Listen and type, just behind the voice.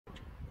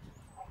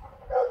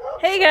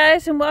Hey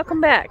guys, and welcome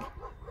back.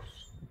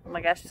 Oh my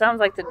gosh, it sounds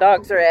like the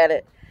dogs are at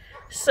it.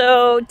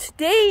 So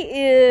today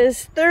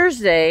is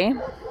Thursday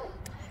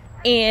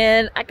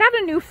and I got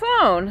a new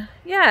phone.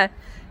 Yeah,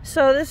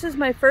 so this is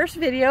my first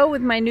video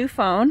with my new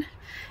phone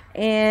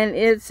and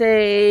it's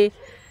a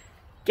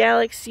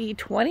Galaxy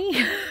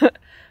 20. I'm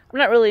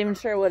not really even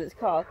sure what it's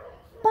called,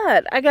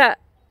 but I got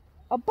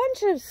a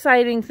bunch of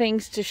exciting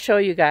things to show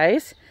you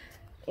guys.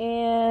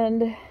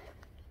 And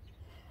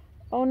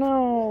oh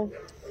no.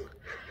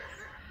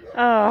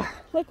 Oh,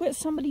 look what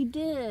somebody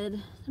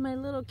did to my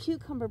little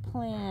cucumber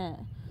plant.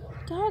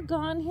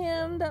 Doggone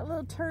him, that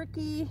little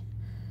turkey.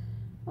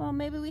 Well,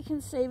 maybe we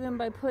can save him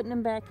by putting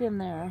him back in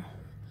there.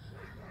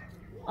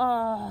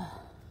 No,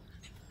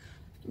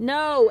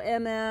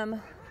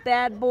 MM.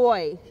 Bad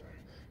boy.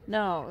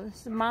 No,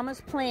 this is Mama's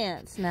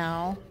plants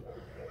now.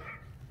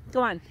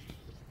 Go on.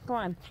 Go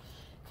on.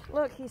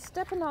 Look, he's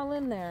stepping all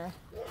in there.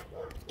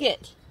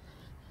 Get.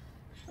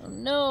 Oh,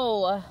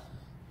 no.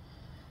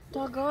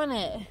 Doggone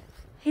it.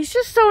 He's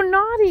just so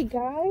naughty,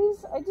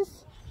 guys. I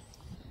just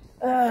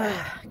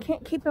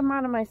can't keep him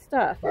out of my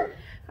stuff.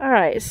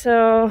 Alright,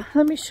 so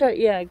let me show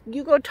you. Yeah,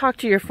 you go talk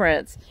to your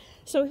friends.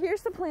 So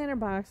here's the planter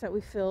box that we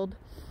filled.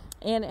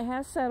 And it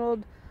has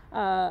settled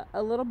a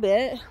little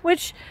bit.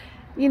 Which,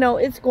 you know,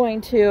 it's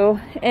going to.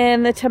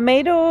 And the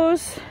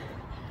tomatoes,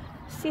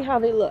 see how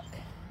they look.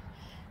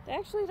 They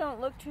actually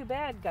don't look too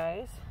bad,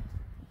 guys.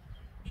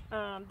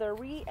 They're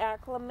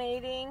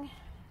reacclimating.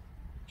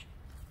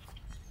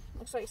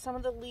 Looks like some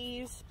of the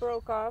leaves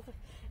broke off.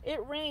 It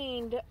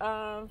rained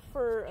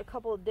for a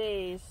couple of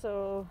days,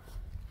 so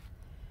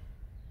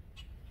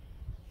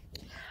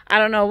I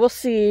don't know. We'll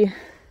see.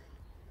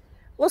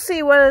 We'll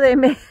see whether they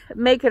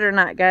make it or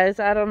not, guys.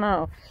 I don't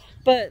know.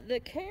 But the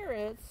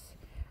carrots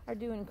are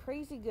doing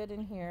crazy good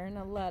in here, and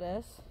the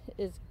lettuce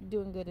is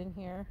doing good in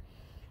here,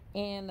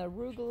 and the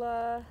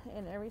arugula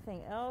and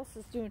everything else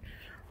is doing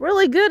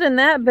really good in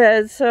that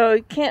bed, so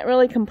you can't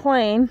really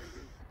complain.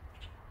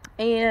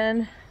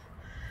 And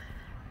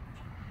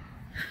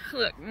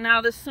look,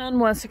 now the sun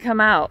wants to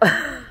come out.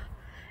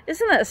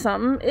 Isn't that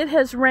something? It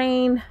has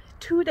rained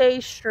 2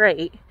 days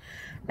straight,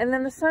 and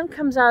then the sun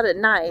comes out at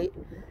night,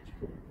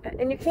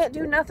 and you can't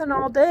do nothing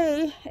all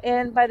day,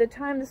 and by the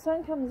time the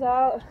sun comes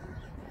out,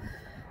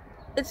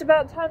 it's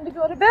about time to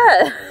go to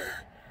bed.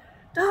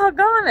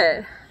 Doggone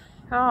it.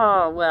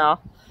 Oh,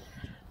 well,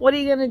 what are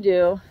you gonna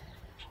do?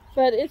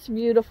 But it's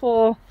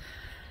beautiful.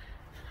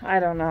 I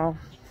don't know.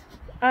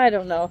 I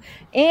don't know.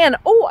 And,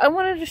 oh, I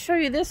wanted to show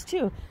you this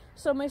too.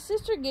 So my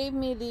sister gave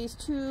me these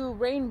 2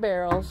 rain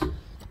barrels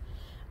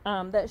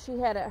that she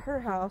had at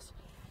her house.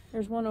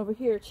 There's one over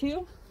here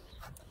too.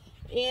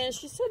 And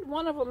she said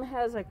one of them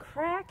has a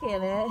crack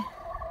in it.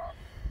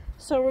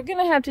 So we're going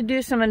to have to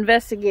do some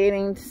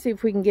investigating to see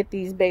if we can get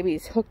these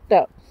babies hooked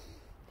up.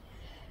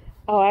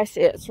 Oh, I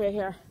see it. It's right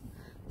here.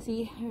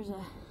 See,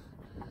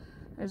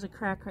 there's a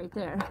crack right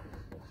there.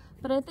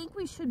 But I think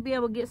we should be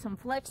able to get some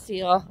Flex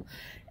Seal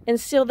and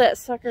seal that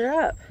sucker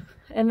up.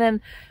 And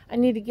then I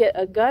need to get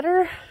a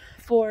gutter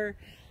for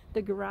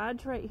the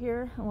garage right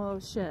here, well,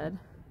 shed,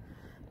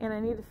 and I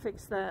need to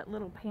fix that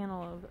little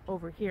panel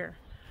over here,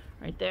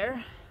 right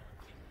there.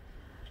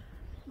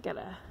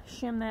 Gotta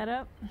shim that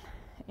up,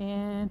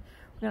 and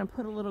we're gonna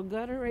put a little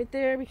gutter right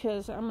there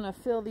because I'm gonna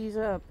fill these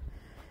up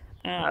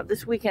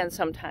this weekend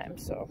sometime.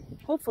 So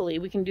hopefully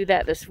we can do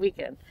that this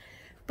weekend.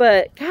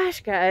 But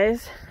gosh,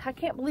 guys, I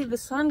can't believe the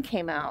sun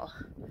came out.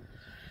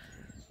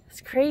 It's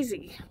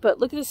crazy. But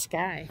look at the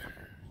sky.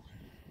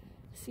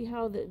 See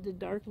how the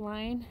dark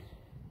line?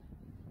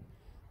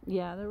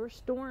 Yeah, there were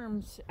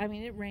storms. I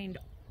mean, it rained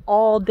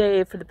all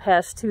day for the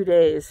past 2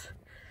 days.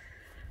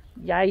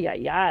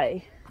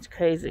 Yay. It's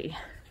crazy.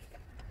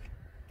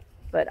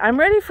 But I'm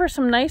ready for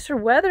some nicer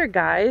weather,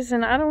 guys.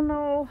 And I don't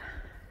know.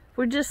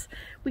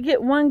 We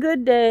get one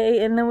good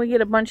day and then we get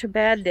a bunch of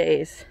bad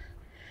days.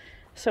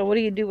 So what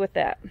do you do with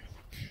that?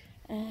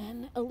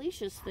 And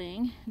Alicia's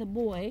thing, the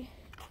boy,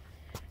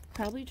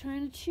 probably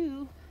trying to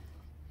chew.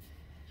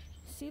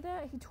 See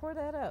that? He tore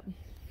that up.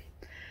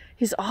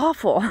 He's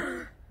awful.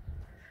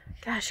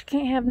 Gosh, you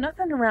can't have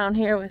nothing around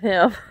here with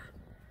him.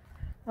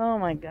 Oh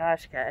my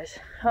gosh, guys.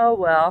 Oh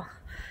well.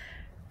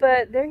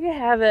 But there you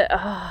have it.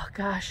 Oh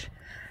gosh.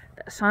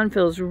 That sun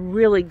feels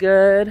really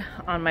good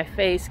on my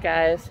face,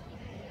 guys.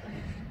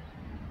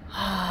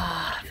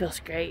 Oh, it feels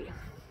great.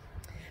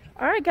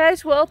 Alright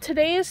guys, well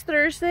today is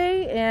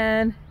Thursday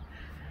and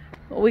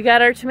we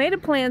got our tomato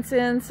plants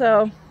in,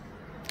 so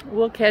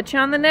we'll catch you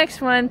on the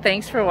next one.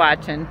 Thanks for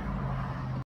watching.